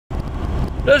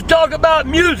Let's talk about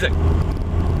music.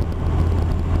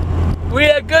 We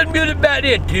had good music back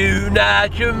then.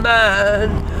 Tonight you're mine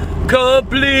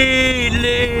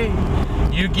completely.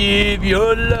 You give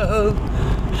your love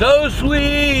so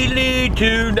sweetly.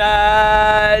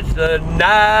 Tonight's the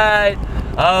night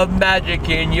of magic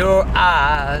in your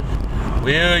eyes.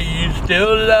 Will you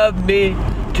still love me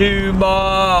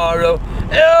tomorrow?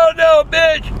 Hell no,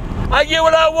 bitch. I get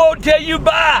what I want till you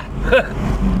buy.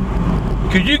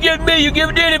 Cause you give me, you give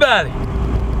it to anybody.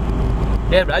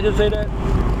 Damn, did I just say that?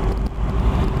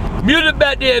 Music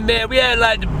back then, man, we had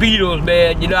like the Beatles,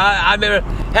 man. You know, I remember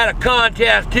had a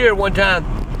contest here one time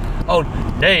on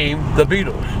Name the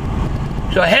Beatles.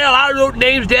 So hell, I wrote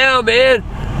names down, man.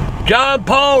 John,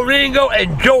 Paul, Ringo,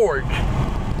 and George.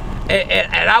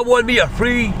 And I won me a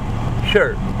free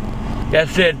shirt that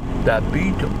said the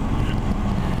Beatles.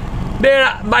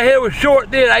 Man, my hair was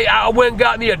short then. I went and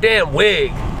got me a damn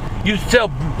wig. Used to sell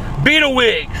Beatle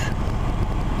wigs.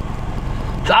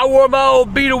 So I wore my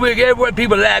old Beatle wig everywhere.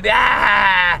 People laughed.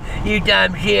 Ah, you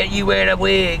dumb shit, you wearing a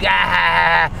wig.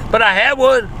 Ah, but I had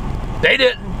one. They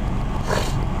didn't.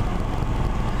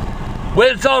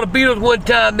 Went and saw the Beatles one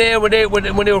time, man, when they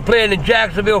were playing in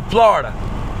Jacksonville, Florida.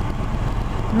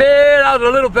 Man, I was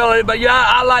a little fella, but yeah,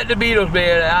 I like the Beatles,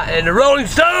 man. And the Rolling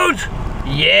Stones,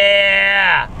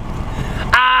 yeah.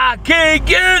 I can't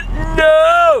get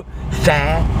no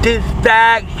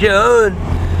satisfaction.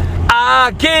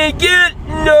 I can't get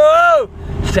no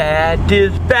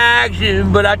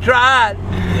satisfaction, but I tried,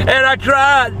 and I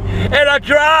tried, and I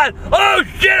tried. Oh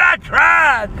shit, I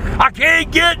tried. I can't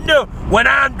get no when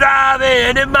I'm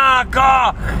driving in my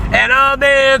car, and a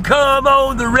man come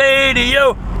on the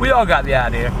radio. We all got the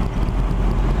idea.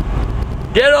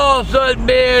 Then all of a sudden,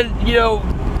 man, you know,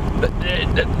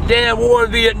 the damn war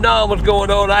in Vietnam was going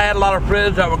on. I had a lot of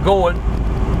friends that were going.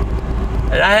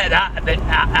 And I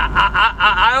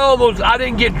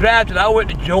didn't get drafted. I went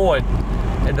to join.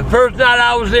 And the first night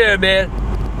I was there, man,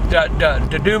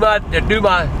 to do my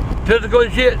physical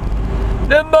and shit,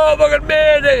 them motherfuckers,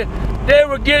 man, they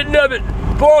were getting up at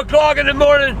 4 o'clock in the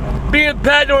morning, being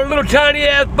packed on a little tiny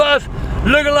ass bus,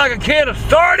 looking like a can of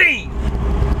sardines.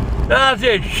 And I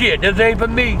said, shit, this ain't for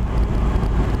me.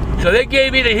 So they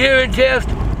gave me the hearing test,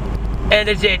 and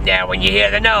they said, now when you hear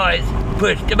the noise,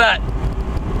 push the button.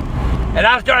 And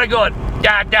I started going,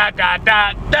 da da da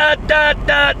da da da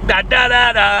da da da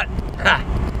da da.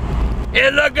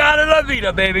 And La Gata La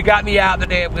Vida, baby, got me out the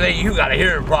damn thing. You got a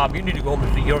hearing problem. You need to go home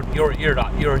and see your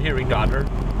hearing doctor.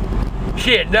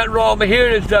 Shit, nothing wrong with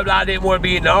hearing and stuff. I didn't want to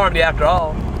be in the Army after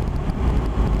all.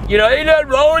 You know, ain't nothing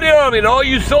wrong with the Army. And all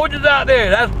you soldiers out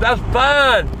there, that's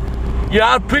fine. You know,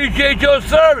 I appreciate your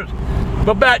service.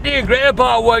 But back then,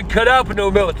 Grandpa wasn't cut out for no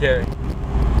military.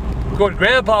 Of course,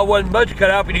 Grandpa wasn't much cut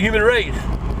out for the human race.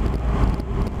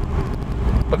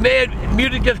 But man,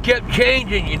 music just kept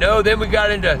changing, you know. Then we got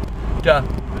into the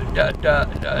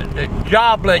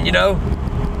Joplin, you know.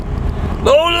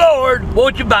 Oh Lord,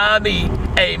 won't you buy me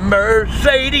a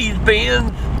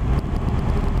Mercedes-Benz?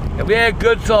 And we had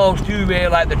good songs too, man,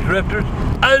 like the Drifters,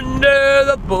 Under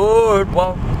the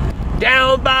Boardwalk,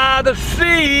 Down by the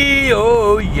Sea,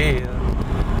 oh yeah.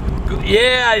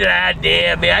 Yeah,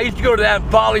 damn, man. I used to go to that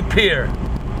Folly Pier.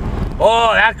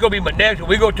 Oh, that's going to be my next one.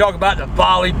 We're going to talk about the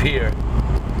Folly Pier.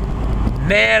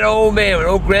 Man, oh man, when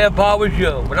old Grandpa was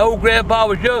young. When old Grandpa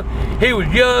was young, he was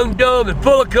young, dumb, and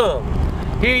full of cum.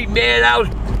 Man, I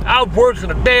was worse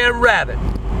than a damn rabbit.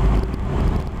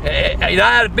 And I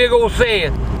had a big old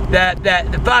saying that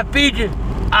if I feed you,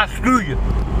 I screw you.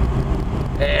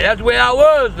 And that's the way I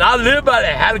was, and I lived by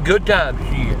that. Had a good time,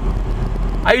 shit.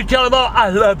 I used to tell them all, I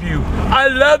love you. I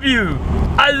love you.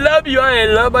 I love you. I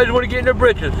ain't love them. I just want to get in their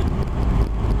britches.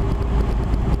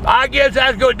 I guess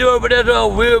that's going to do it for this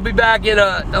one. We'll be back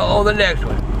on the next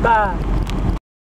one. Bye.